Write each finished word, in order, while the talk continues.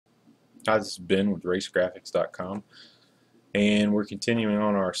Hi, this is Ben with RaceGraphics.com, and we're continuing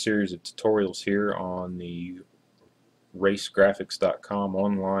on our series of tutorials here on the RaceGraphics.com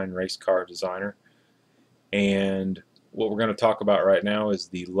online race car designer. And what we're going to talk about right now is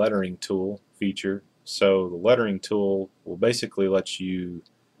the lettering tool feature. So the lettering tool will basically let you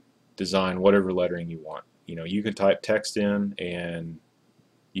design whatever lettering you want. You know, you can type text in and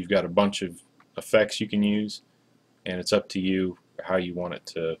you've got a bunch of effects you can use, and it's up to you how you want it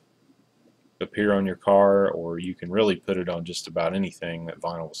to appear on your car, or you can really put it on just about anything that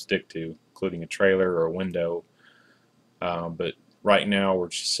vinyl will stick to, including a trailer or a window. But right now we're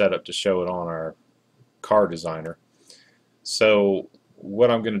just set up to show it on our car designer. So what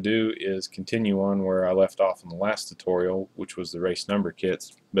I'm going to do is continue on where I left off in the last tutorial, which was the race number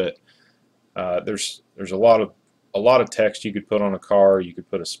kits. But there's a lot of text you could put on a car. You could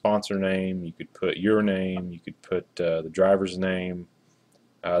put a sponsor name, you could put your name, you could put the driver's name.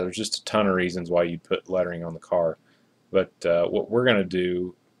 There's just a ton of reasons why you'd put lettering on the car. But what we're going to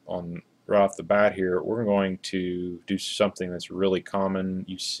do on right off the bat here, we're going to do something that's really common.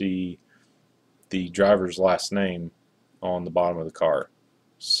 You see the driver's last name on the bottom of the car.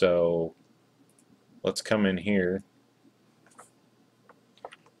 So let's come in here,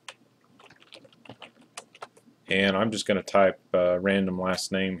 and I'm just going to type random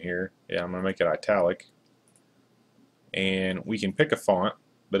last name here. Yeah, I'm going to make it italic. And we can pick a font,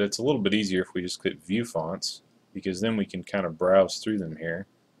 but it's a little bit easier if we just click View Fonts, because then we can kind of browse through them here.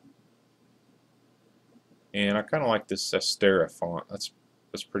 And I kind of like this Astera font. That's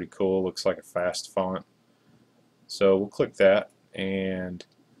pretty cool. Looks like a fast font. So we'll click that, and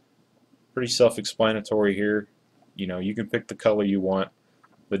pretty self-explanatory here. You know, you can pick the color you want.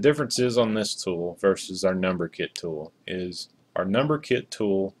 The difference is on this tool versus our number kit tool is our number kit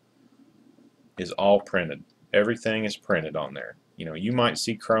tool is all printed. Everything is printed on there. You know, you might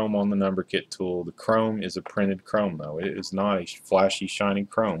see chrome on the number kit tool. The chrome is a printed chrome though. It is not a flashy, shiny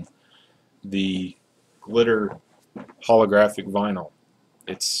chrome. The glitter holographic vinyl,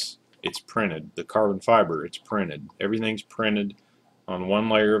 it's printed. The carbon fiber, it's printed. Everything's printed on one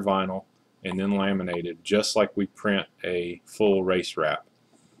layer of vinyl and then laminated, just like we print a full race wrap.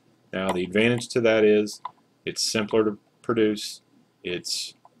 Now the advantage to that is it's simpler to produce,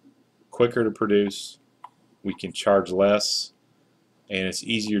 it's quicker to produce, we can charge less, and it's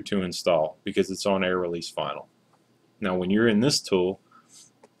easier to install because it's on air release vinyl. Now when you're in this tool,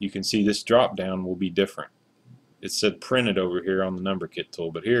 you can see this drop down will be different. It said printed over here on the number kit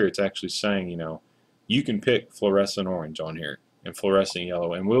tool, but here it's actually saying, you know, you can pick fluorescent orange on here and fluorescent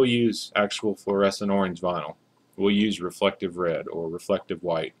yellow, and we'll use actual fluorescent orange vinyl. We'll use reflective red or reflective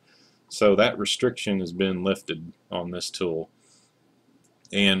white. So that restriction has been lifted on this tool,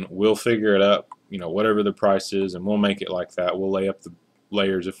 and we'll figure it up, you know, whatever the price is, and we'll make it like that. We'll lay up the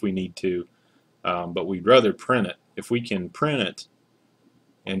layers if we need to, but we'd rather print it. If we can print it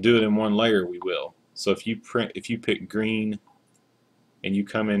and do it in one layer, we will. So if you pick green and you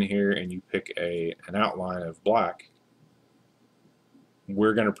come in here and you pick an outline of black,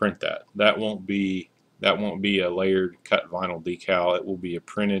 we're going to print that. That won't be a layered cut vinyl decal. It will be a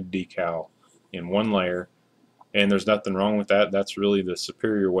printed decal in one layer, and there's nothing wrong with that. That's really the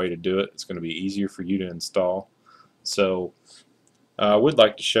superior way to do it. It's going to be easier for you to install. So I would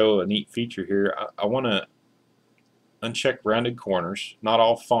like to show a neat feature here. I want to uncheck rounded corners. Not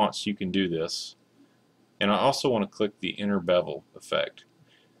all fonts you can do this. And I also want to click the inner bevel effect.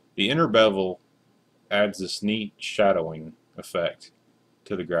 The inner bevel adds this neat shadowing effect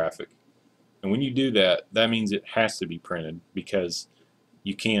to the graphic. And when you do that, that means it has to be printed, because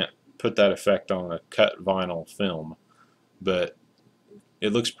you can't put that effect on a cut vinyl film. But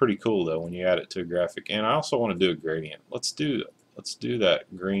it looks pretty cool though when you add it to a graphic. And I also want to do a gradient. Let's do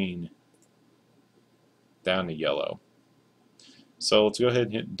that green down to yellow. So let's go ahead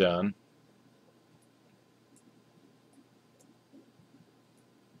and hit done.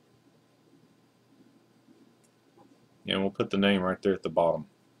 And we'll put the name right there at the bottom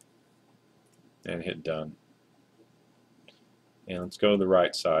and hit done. And let's go to the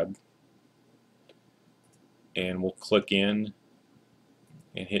right side, and we'll click in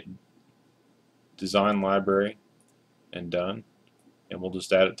and hit design library and done, and we'll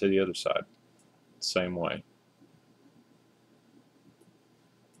just add it to the other side same way,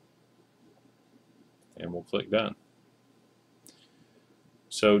 and we'll click done.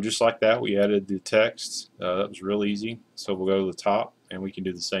 So just like that, we added the text. That was real easy. So we'll go to the top, and we can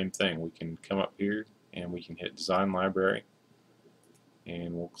do the same thing. We can come up here and we can hit design library,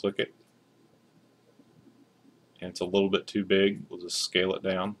 and we'll click it. And it's a little bit too big. We'll just scale it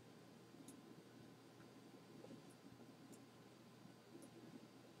down.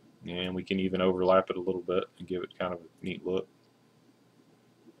 And we can even overlap it a little bit and give it kind of a neat look.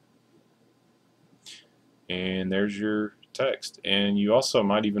 And there's your text. And you also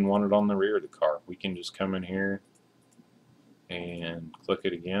might even want it on the rear of the car. We can just come in here and click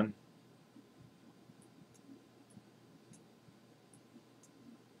it again.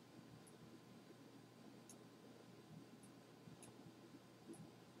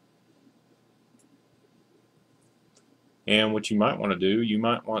 And what you might want to do, you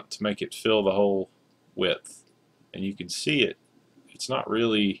might want to make it fill the whole width. And you can see it. It's not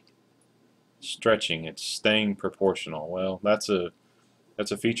really stretching, it's staying proportional. Well, that's a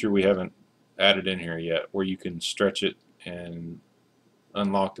feature we haven't added in here yet, where you can stretch it and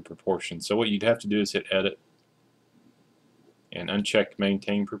unlock the proportion. So what you'd have to do is hit edit and uncheck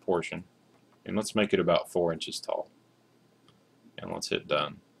maintain proportion, and let's make it about 4 inches tall, and let's hit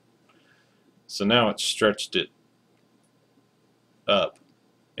done. So now it's stretched it up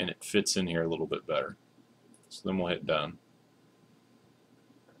and it fits in here a little bit better. So then we'll hit done.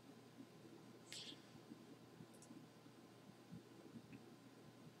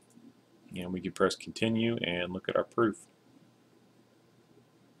 And we can press continue and look at our proof.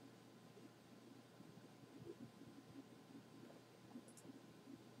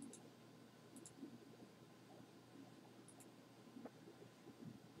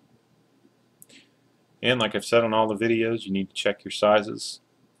 And like I've said on all the videos, you need to check your sizes.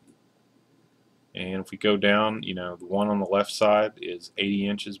 And if we go down, you know, the one on the left side is 80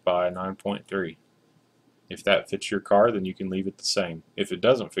 inches by 9.3. If that fits your car, then you can leave it the same. If it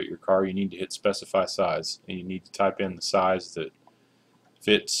doesn't fit your car, you need to hit specify size, and you need to type in the size that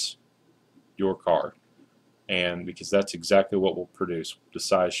fits your car. And because that's exactly what will produce, the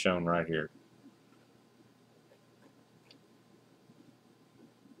size shown right here.